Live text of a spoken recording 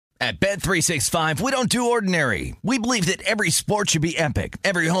At Bet365, we don't do ordinary. We believe that every sport should be epic.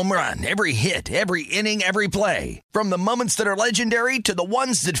 Every home run, every hit, every inning, every play. From the moments that are legendary to the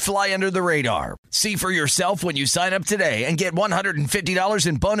ones that fly under the radar. See for yourself when you sign up today and get $150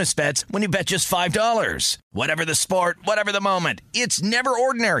 in bonus bets when you bet just $5. Whatever the sport, whatever the moment, it's never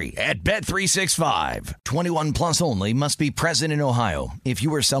ordinary at Bet365. 21 plus only. Must be present in Ohio. If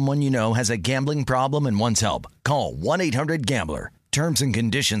you or someone you know has a gambling problem and wants help, call 1-800-GAMBLER. Terms and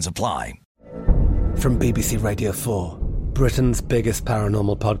conditions apply. From BBC Radio 4, Britain's biggest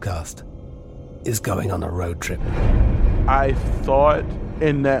paranormal podcast is going on a road trip. I thought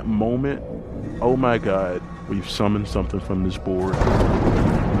in that moment, oh my God, we've summoned something from this board.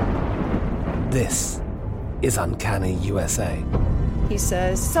 This is Uncanny USA. He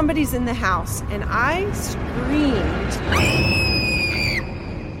says, somebody's in the house, and I screamed.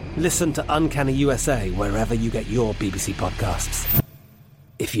 Listen to Uncanny USA wherever you get your BBC podcasts,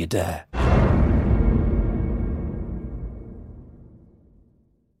 if you dare.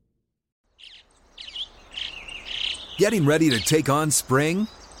 Getting ready to take on spring?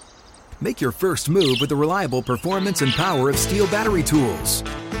 Make your first move with the reliable performance and power of Steel battery tools.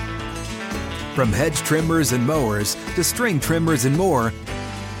 From hedge trimmers and mowers to string trimmers and more,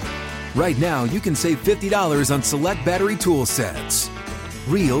 right now you can save $50 on select battery tool sets.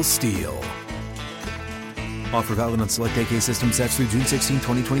 Real Steel. Offer valid on select AK system sets through June 16,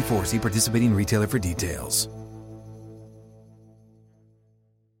 2024. See participating retailer for details.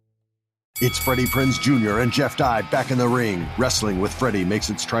 It's Freddie Prinze Jr. and Jeff Dye back in the ring. Wrestling with Freddie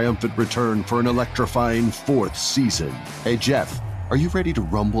makes its triumphant return for an electrifying 4th season. Hey, Jeff, are you ready to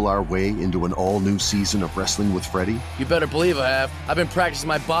rumble our way into an all-new season of Wrestling with Freddie? You better believe I have. I've been practicing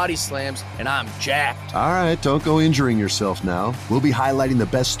my body slams, and I'm jacked. All right, don't go injuring yourself now. We'll be highlighting the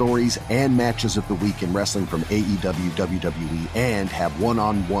best stories and matches of the week in wrestling from AEW, WWE, and have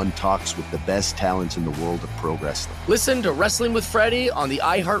one-on-one talks with the best talents in the world of pro wrestling. Listen to Wrestling with Freddie on the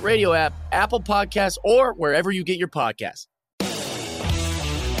iHeartRadio app, Apple Podcasts, or wherever you get your podcasts.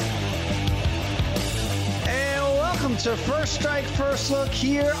 Welcome to First Strike, First Look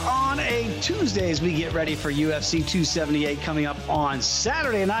here on a Tuesday as we get ready for UFC 278 coming up on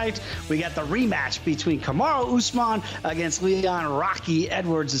Saturday night. We got the rematch between Kamaru Usman against Leon Rocky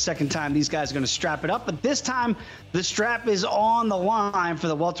Edwards. The second time these guys are going to strap it up, but this time the strap is on the line for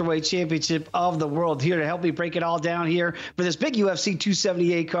the welterweight championship of the world. Here to help me break it all down here for this big UFC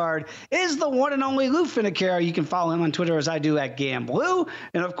 278 card is the one and only Lou Finocchiaro. You can follow him on Twitter as I do at GamBlue.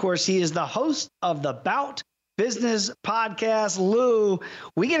 And of course, he is the host of the Bout Business Podcast. Lou,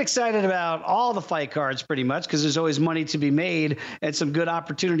 we get excited about all the fight cards pretty much because there's always money to be made and some good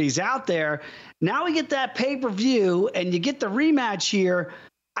opportunities out there. Now we get that pay-per-view and you get the rematch here.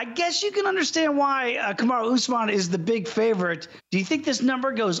 I guess you can understand why Kamaru Usman is the big favorite. Do you think this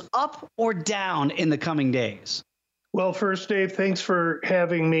number goes up or down in the coming days? Well, first, Dave, thanks for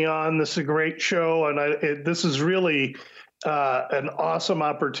having me on. This is a great show, and this is really an awesome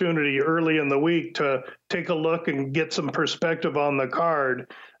opportunity early in the week to take a look and get some perspective on the card.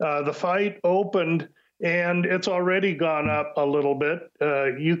 The fight opened, and it's already gone up a little bit.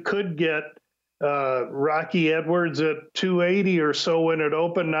 You could get Rocky Edwards at 280 or so when it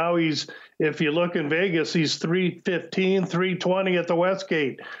opened. Now if you look in Vegas, he's 315, 320 at the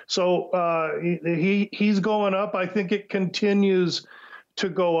Westgate. So he's going up. I think it continues to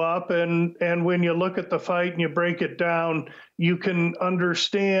go up. And when you look at the fight and you break it down, you can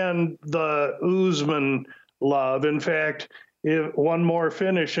understand the Usman love. In fact, if one more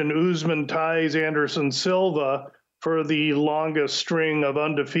finish and Usman ties Anderson Silva for the longest string of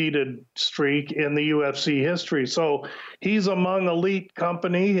undefeated streak in the UFC history. So he's among elite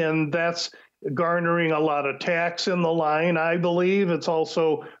company, and that's garnering a lot of tax in the line. I believe it's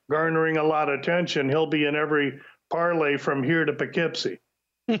also garnering a lot of attention. He'll be in every parlay from here to Poughkeepsie.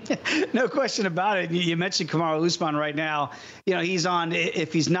 No question about it. You mentioned Kamaru Usman right now. You know, he's on,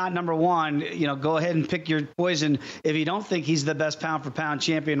 if he's not number one, go ahead and pick your poison. If you don't think he's the best pound for pound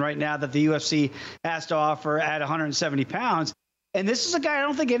champion right now that the UFC has to offer at 170 pounds. And this is a guy I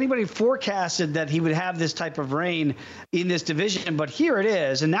don't think anybody forecasted that he would have this type of reign in this division, but here it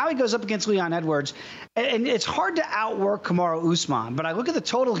is. And now he goes up against Leon Edwards, and it's hard to outwork Kamaru Usman. But I look at the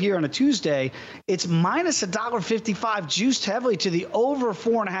total here on a Tuesday, it's minus $1.55, juiced heavily to the over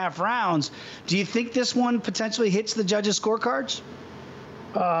 4.5 rounds. Do you think this one potentially hits the judges' scorecards?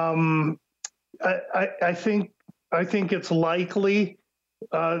 I think it's likely,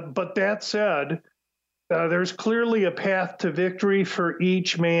 but that said, there's clearly a path to victory for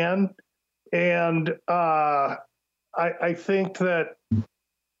each man. And I think that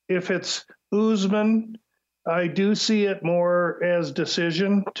if it's Usman, I do see it more as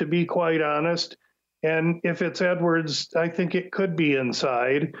decision, to be quite honest. And if it's Edwards, I think it could be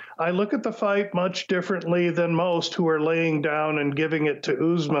inside. I look at the fight much differently than most who are laying down and giving it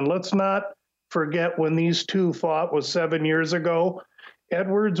to Usman. Let's not forget when these two fought was 7 years ago.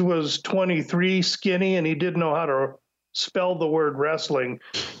 Edwards was 23, skinny, and he didn't know how to spell the word wrestling.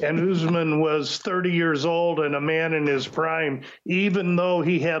 And Usman was 30 years old and a man in his prime. Even though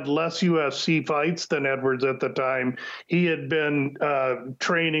he had less UFC fights than Edwards at the time, he had been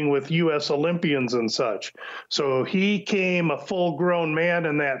training with U.S. Olympians and such. So he came a full-grown man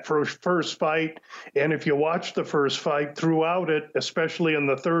in that first fight. And if you watch the first fight throughout it, especially in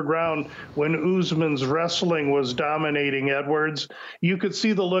the third round, when Usman's wrestling was dominating Edwards, you could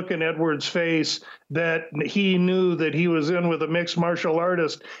see the look in Edwards' face that he knew that he was in with a mixed martial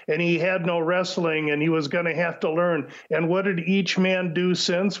artist and he had no wrestling and he was going to have to learn. And what did each man do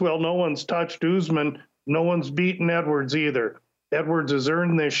since? Well, no one's touched Usman. No one's beaten Edwards either. Edwards has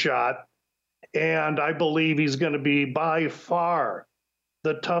earned this shot, and I believe he's going to be by far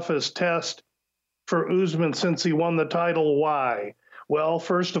the toughest test for Usman since he won the title. Why? Well,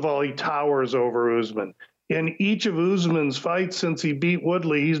 first of all, he towers over Usman. In each of Usman's fights since he beat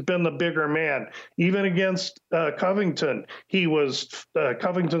Woodley, he's been the bigger man. Even against Covington, he was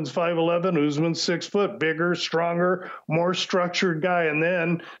Covington's 5'11", Usman's 6 foot, bigger, stronger, more structured guy. And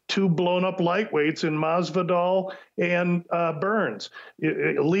then two blown-up lightweights in Masvidal and Burns.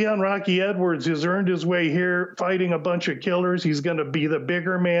 Leon Rocky Edwards has earned his way here fighting a bunch of killers. He's going to be the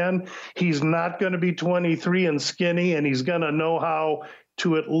bigger man. He's not going to be 23 and skinny, and he's going to know how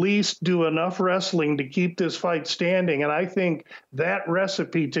to at least do enough wrestling to keep this fight standing. And I think that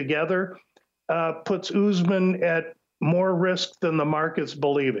recipe together puts Usman at more risk than the market's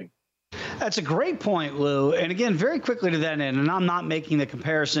believing. That's a great point, Lou. And again, very quickly to that end, and I'm not making the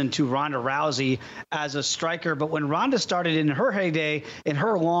comparison to Ronda Rousey as a striker, but when Ronda started in her heyday, in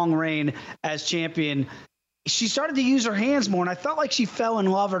her long reign as champion, she started to use her hands more, and I felt like she fell in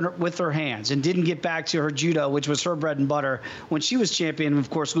love with her hands and didn't get back to her judo, which was her bread and butter when she was champion,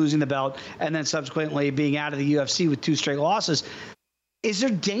 of course, losing the belt and then subsequently being out of the UFC with 2 straight losses. Is there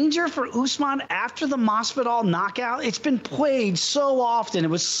danger for Usman after the Masvidal knockout? It's been played so often. It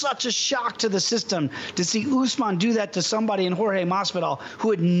was such a shock to the system to see Usman do that to somebody in Jorge Masvidal who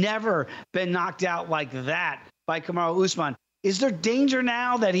had never been knocked out like that by Kamaru Usman. Is there danger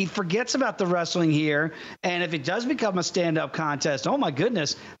now that he forgets about the wrestling here? And if it does become a stand-up contest, oh, my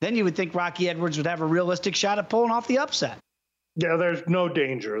goodness, then you would think Rocky Edwards would have a realistic shot at pulling off the upset. Yeah, there's no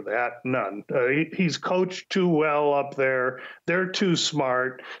danger of that, none. He's coached too well up there. They're too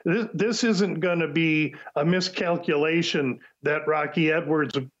smart. This isn't going to be a miscalculation that Rocky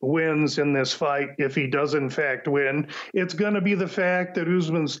Edwards wins in this fight if he does in fact win. It's going to be the fact that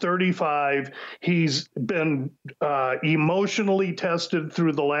Usman's 35. He's been emotionally tested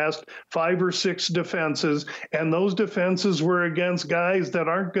through the last 5 or 6 defenses, and those defenses were against guys that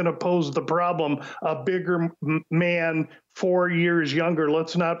aren't going to pose the problem. A bigger man 4 years younger.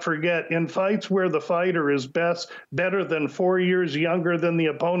 Let's not forget, in fights where the fighter is better than 4 years younger than the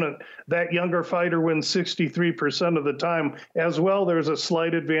opponent, that younger fighter wins 63% of the time. As well, there's a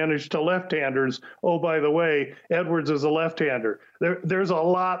slight advantage to left-handers. Oh, by the way, Edwards is a left-hander. There's a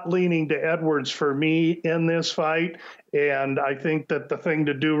lot leaning to Edwards for me in this fight, and I think that the thing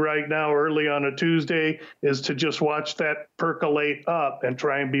to do right now early on a Tuesday is to just watch that percolate up and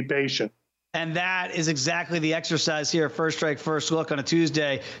try and be patient. And that is exactly the exercise here, First Strike, First Look on a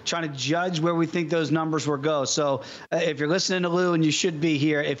Tuesday, trying to judge where we think those numbers will go. So if you're listening to Lou, and you should be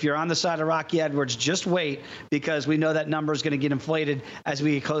here, if you're on the side of Rocky Edwards, just wait, because we know that number is going to get inflated as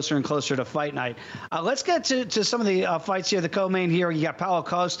we get closer and closer to fight night. Let's get to some of the fights here. The co-main here, you got Paulo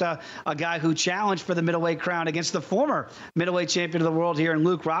Costa, a guy who challenged for the middleweight crown against the former middleweight champion of the world here in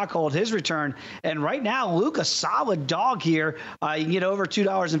Luke Rockhold, his return. And right now, Luke, a solid dog here. You can get over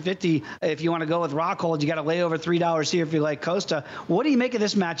 $2.50 if you want to go with Rockhold. You got to lay over $3 here if you like Costa. What do you make of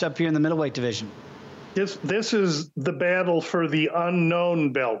this matchup here in the middleweight division? This is the battle for the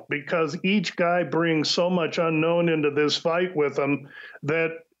unknown belt, because each guy brings so much unknown into this fight with them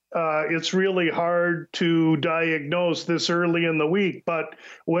that it's really hard to diagnose this early in the week. But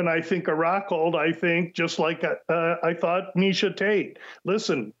when I think of Rockhold, I think just like I thought Miesha Tate.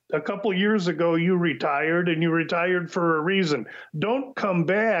 Listen, a couple years ago, you retired, and you retired for a reason. Don't come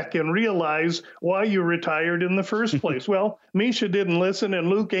back and realize why you retired in the first place. Well, Miesha didn't listen, and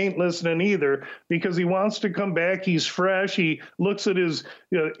Luke ain't listening either, because he wants to come back. He's fresh. He looks at his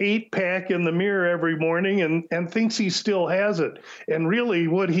 8-pack in the mirror every morning and thinks he still has it. And really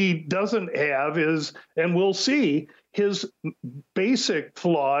what he doesn't have is, and we'll see, his basic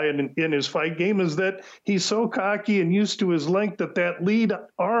flaw in his fight game is that he's so cocky and used to his length that lead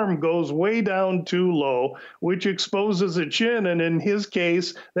arm goes way down too low, which exposes a chin. And in his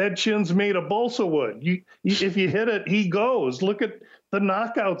case, that chin's made of balsa wood. If you hit it, he goes. Look at the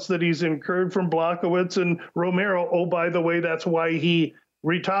knockouts that he's incurred from Blachowicz and Romero. Oh, by the way, that's why he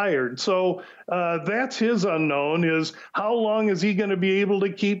retired. So that's his unknown, is how long is he going to be able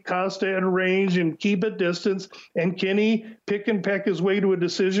to keep Costa at range and keep at distance? And can he pick and peck his way to a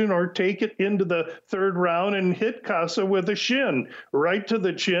decision or take it into the third round and hit Costa with a shin right to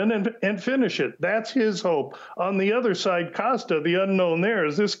the chin and finish it? That's his hope. On the other side, Costa, the unknown there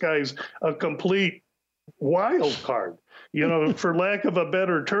is this guy's a complete wild card. For lack of a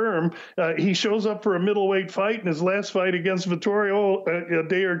better term, he shows up for a middleweight fight in his last fight against Vittorio a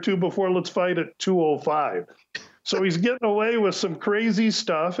day or two before let's fight at 205. So he's getting away with some crazy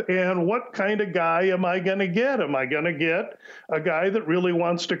stuff. And what kind of guy am I going to get? Am I going to get a guy that really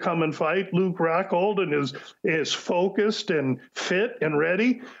wants to come and fight Luke Rockhold and is focused and fit and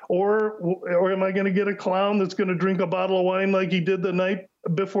ready? Or am I going to get a clown that's going to drink a bottle of wine like he did the night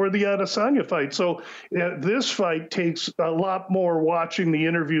before the Adesanya fight? So this fight takes a lot more watching the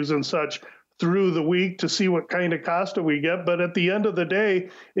interviews and such through the week to see what kind of Costa we get. But at the end of the day,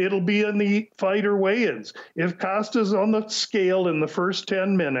 it'll be in the fighter weigh-ins. If Costa's on the scale in the first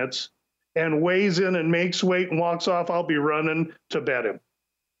 10 minutes and weighs in and makes weight and walks off, I'll be running to bet him.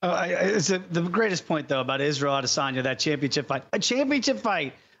 It's the greatest point, though, about Israel Adesanya, that championship fight. A championship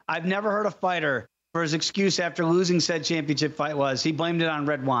fight. I've never heard a fighter for his excuse after losing said championship fight was he blamed it on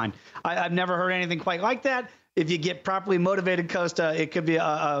red wine. I've never heard anything quite like that. If you get properly motivated, Costa, it could be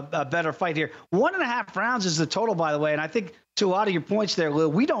a better fight here. 1.5 rounds is the total, by the way. And I think to a lot of your points there, Lou,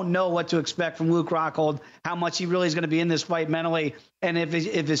 we don't know what to expect from Luke Rockhold, how much he really is going to be in this fight mentally, and if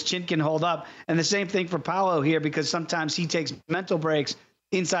his chin can hold up. And the same thing for Paulo here, because sometimes he takes mental breaks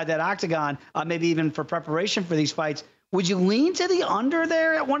inside that octagon, maybe even for preparation for these fights. Would you lean to the under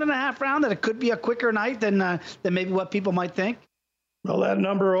there at 1.5 round, that it could be a quicker night than maybe what people might think? Well, that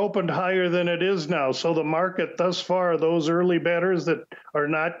number opened higher than it is now. So the market thus far, those early bettors that are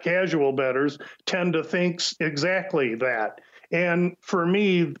not casual bettors tend to think exactly that. And for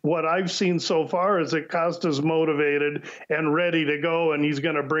me, what I've seen so far is that Costa's motivated and ready to go, and he's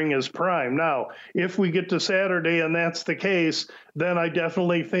going to bring his prime. Now, if we get to Saturday and that's the case, then I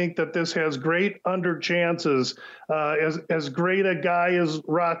definitely think that this has great under chances. As great a guy as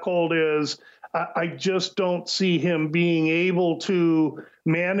Rockhold is, I just don't see him being able to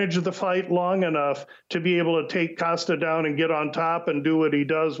manage the fight long enough to be able to take Costa down and get on top and do what he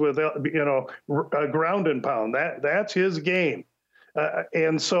does with, ground and pound. That's his game.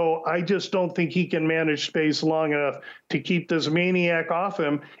 And so I just don't think he can manage space long enough to keep this maniac off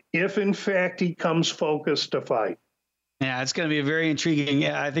him if, in fact, he comes focused to fight. Yeah, it's going to be a very intriguing.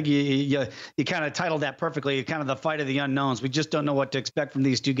 I think you kind of titled that perfectly, kind of the fight of the unknowns. We just don't know what to expect from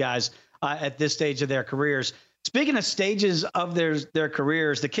these two guys at this stage of their careers. Speaking of stages of their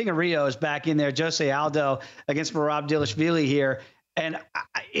careers, the King of Rio is back in there, Jose Aldo against Merab Dvalishvili here. And,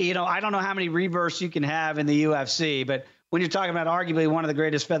 I don't know how many reverse you can have in the UFC, but when you're talking about arguably one of the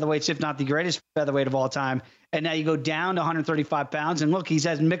greatest featherweights, if not the greatest featherweight of all time, and now you go down to 135 pounds, and look, he's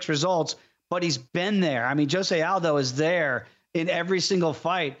had mixed results, but he's been there. I mean, Jose Aldo is there in every single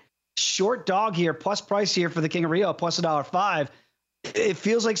fight. Short dog here, plus price here for the King of Rio, plus $1.05. It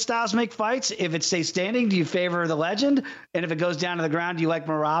feels like styles make fights. If it stays standing, do you favor the legend? And if it goes down to the ground, do you like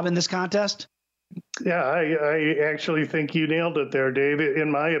Merab in this contest? Yeah, I actually think you nailed it there, Dave.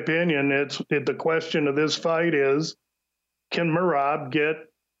 In my opinion, the question of this fight is, can Merab get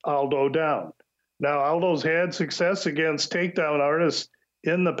Aldo down? Now, Aldo's had success against takedown artists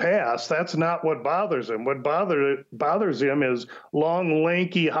in the past. That's not what bothers him. What bothers him is long,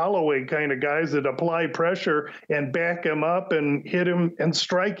 lanky Holloway kind of guys that apply pressure and back him up and hit him and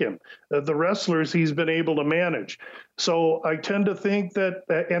strike him. The wrestlers he's been able to manage. So I tend to think that,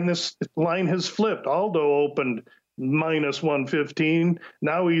 and this line has flipped. Aldo opened minus 115.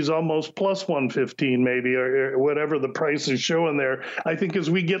 Now he's almost plus 115 maybe, or whatever the price is showing there. I think as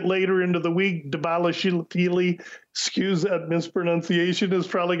we get later into the week, Dvalishvili, excuse that mispronunciation, is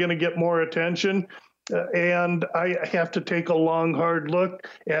probably going to get more attention. And I have to take a long, hard look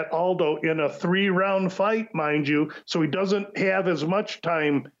at Aldo in a 3-round fight, mind you, so he doesn't have as much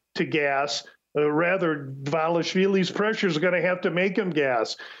time to gas. Rather, Dvalishvili's pressure is going to have to make him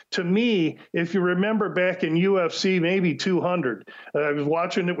gas. To me, if you remember back in UFC, maybe 200, I was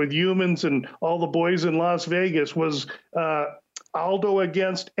watching it with Humans and all the boys in Las Vegas, was Aldo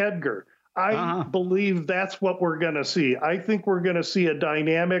against Edgar. I believe that's what we're going to see. I think we're going to see a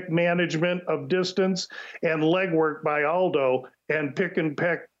dynamic management of distance and legwork by Aldo and pick and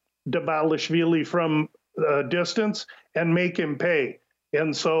peck Dabalishvili from distance and make him pay.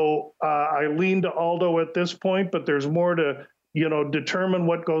 And so I lean to Aldo at this point, but there's more to, determine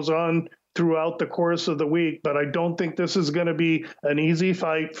what goes on throughout the course of the week. But I don't think this is going to be an easy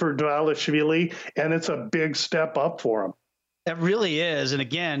fight for Dabalishvili, and it's a big step up for him. It really is. And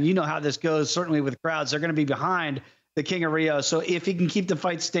again, you know how this goes, certainly with crowds. They're going to be behind the King of Rio. So if he can keep the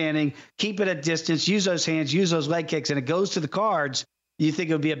fight standing, keep it at distance, use those hands, use those leg kicks, and it goes to the cards, you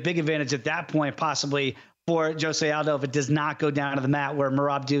think it would be a big advantage at that point, possibly for Jose Aldo, if it does not go down to the mat where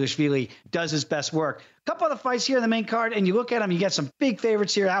Merab Dvalishvili does his best work. A couple other fights here in the main card, and you look at them, you get some big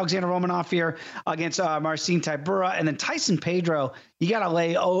favorites here. Alexander Romanov here against Marcin Tybura, and then Tyson Pedro. You got to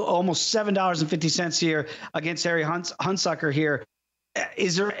lay almost $7.50 here against Harry Hunsucker here.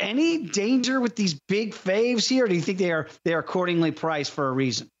 Is there any danger with these big faves here, or do you think they are accordingly priced for a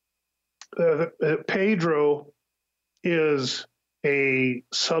reason? Pedro is a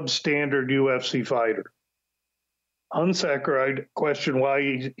substandard UFC fighter. Hunsucker, I question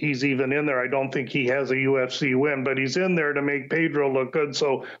why he's even in there. I don't think he has a UFC win, but he's in there to make Pedro look good.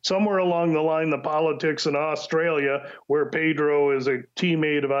 So somewhere along the line, the politics in Australia, where Pedro is a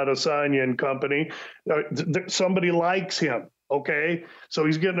teammate of Adesanya and company, somebody likes him. Okay, so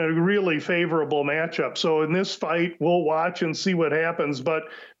he's getting a really favorable matchup. So in this fight, we'll watch and see what happens, but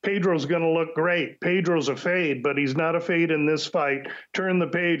Pedro's going to look great. Pedro's a fade, but he's not a fade in this fight. Turn the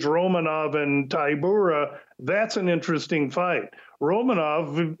page, Romanov and Tybura, that's an interesting fight.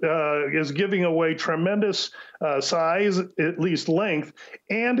 Romanov is giving away tremendous size, at least length,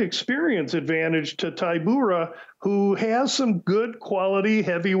 and experience advantage to Tybura, who has some good quality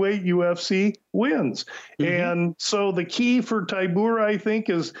heavyweight UFC wins. And so the key for Tybura, I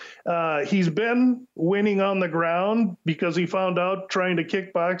think, is he's been winning on the ground because he found out trying to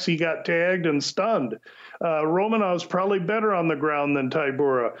kickbox, he got tagged and stunned. Romanov's probably better on the ground than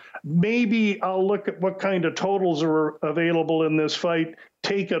Tybura. Maybe I'll look at what kind of totals are available in this fight,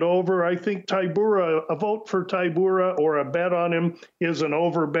 take it over. I think Tybura, a vote for Tybura or a bet on him is an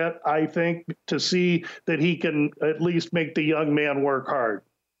over bet, I think, to see that he can at least make the young man work hard.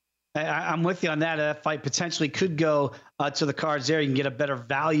 I'm with you on that. That fight potentially could go to the cards there. You can get a better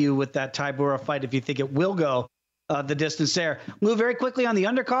value with that Tybura fight if you think it will go the distance there. Lou, very quickly on the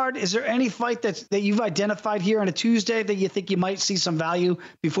undercard, is there any fight that you've identified here on a Tuesday that you think you might see some value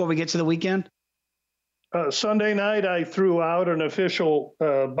before we get to the weekend? Sunday night, I threw out an official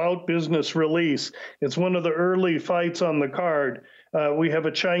bout business release. It's one of the early fights on the card. We have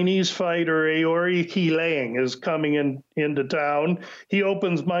a Chinese fighter, Aori Qilang, is coming into town. He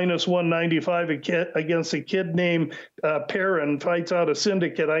opens minus 195 against a kid named Perrin, fights out of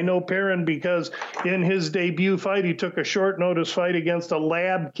Syndicate. I know Perrin because in his debut fight, he took a short notice fight against a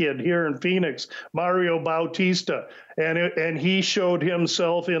lab kid here in Phoenix, Mario Bautista. And he showed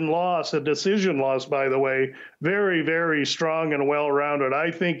himself in loss, a decision loss, by the way, very, very strong and well-rounded.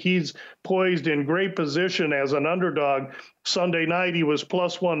 I think he's poised in great position as an underdog. Sunday night, he was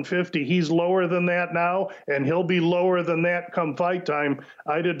plus 150. He's lower than that now, and he'll be lower than that come fight time.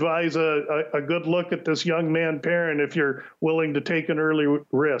 I'd advise a good look at this young man, Perrin, if you're willing to take an early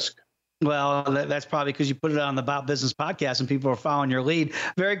risk. Well, that's probably because you put it on the About Business podcast and people are following your lead.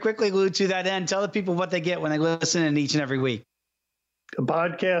 Very quickly, Lou, to that end, tell the people what they get when they listen in each and every week. The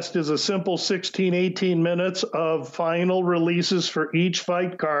podcast is a simple 16, 18 minutes of final releases for each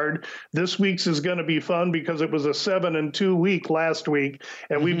fight card. This week's is going to be fun because it was a 7-2 week last week,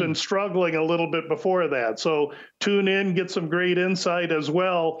 and we've been struggling a little bit before that. So tune in, get some great insight as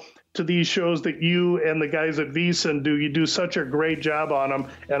well to these shows that you and the guys at VSiN do. You do such a great job on them,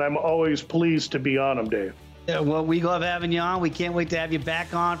 and I'm always pleased to be on them, Dave. Well, we love having you on. We can't wait to have you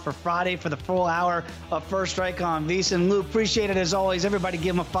back on for Friday for the full hour of First Strike on VSiN. Lou, appreciate it as always. Everybody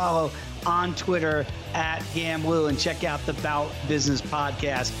give him a follow on Twitter at GamLou and check out the Bout Business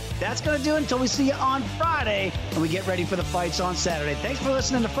podcast. That's going to do it until we see you on Friday and we get ready for the fights on Saturday. Thanks for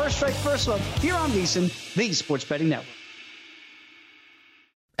listening to First Strike First Look here on VSiN, the Sports Betting Network.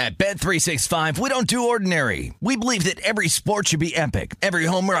 At Bet365, we don't do ordinary. We believe that every sport should be epic. Every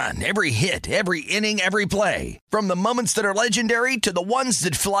home run, every hit, every inning, every play. From the moments that are legendary to the ones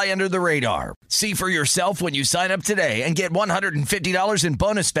that fly under the radar. See for yourself when you sign up today and get $150 in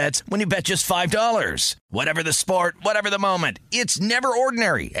bonus bets when you bet just $5. Whatever the sport, whatever the moment, it's never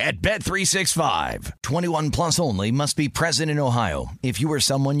ordinary at Bet365. 21 plus only. Must be present in Ohio. If you or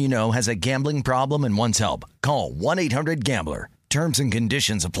someone you know has a gambling problem and wants help, call 1-800-GAMBLER. Terms and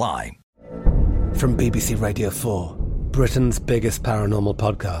conditions apply. From BBC Radio 4, Britain's biggest paranormal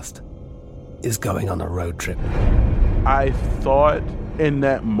podcast is going on a road trip. I thought in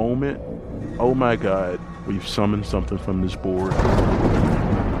that moment, oh my God, we've summoned something from this board.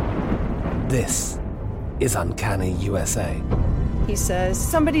 This is Uncanny USA. He says,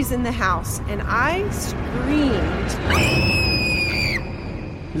 somebody's in the house, and I screamed.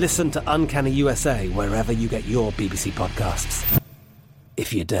 Listen to Uncanny USA wherever you get your BBC podcasts,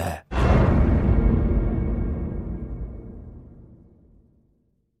 if you dare.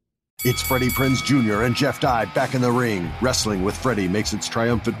 It's Freddie Prinze Jr. and Jeff Dye back in the ring. Wrestling with Freddie makes its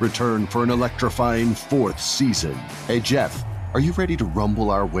triumphant return for an electrifying 4th season. Hey, Jeff, are you ready to rumble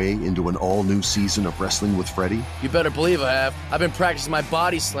our way into an all-new season of Wrestling with Freddie? You better believe I have. I've been practicing my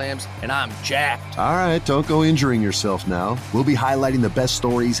body slams, and I'm jacked. All right, don't go injuring yourself now. We'll be highlighting the best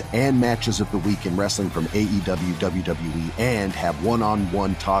stories and matches of the week in wrestling from AEW, WWE, and have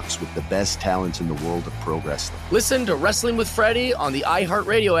one-on-one talks with the best talents in the world of pro wrestling. Listen to Wrestling with Freddie on the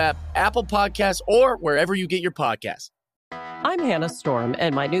iHeartRadio app, Apple Podcasts, or wherever you get your podcasts. I'm Hannah Storm,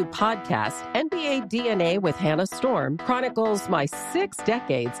 and my new podcast, NBA DNA with Hannah Storm, chronicles my 6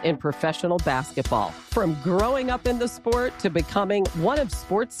 decades in professional basketball. From growing up in the sport to becoming one of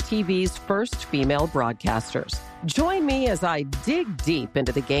sports TV's first female broadcasters. Join me as I dig deep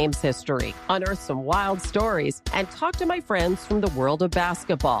into the game's history, unearth some wild stories, and talk to my friends from the world of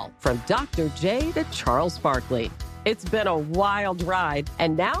basketball, from Dr. J to Charles Barkley. It's been a wild ride,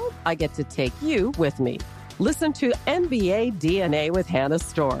 and now I get to take you with me. Listen to NBA DNA with Hannah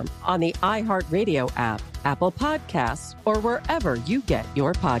Storm on the iHeartRadio app, Apple Podcasts, or wherever you get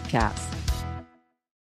your podcasts.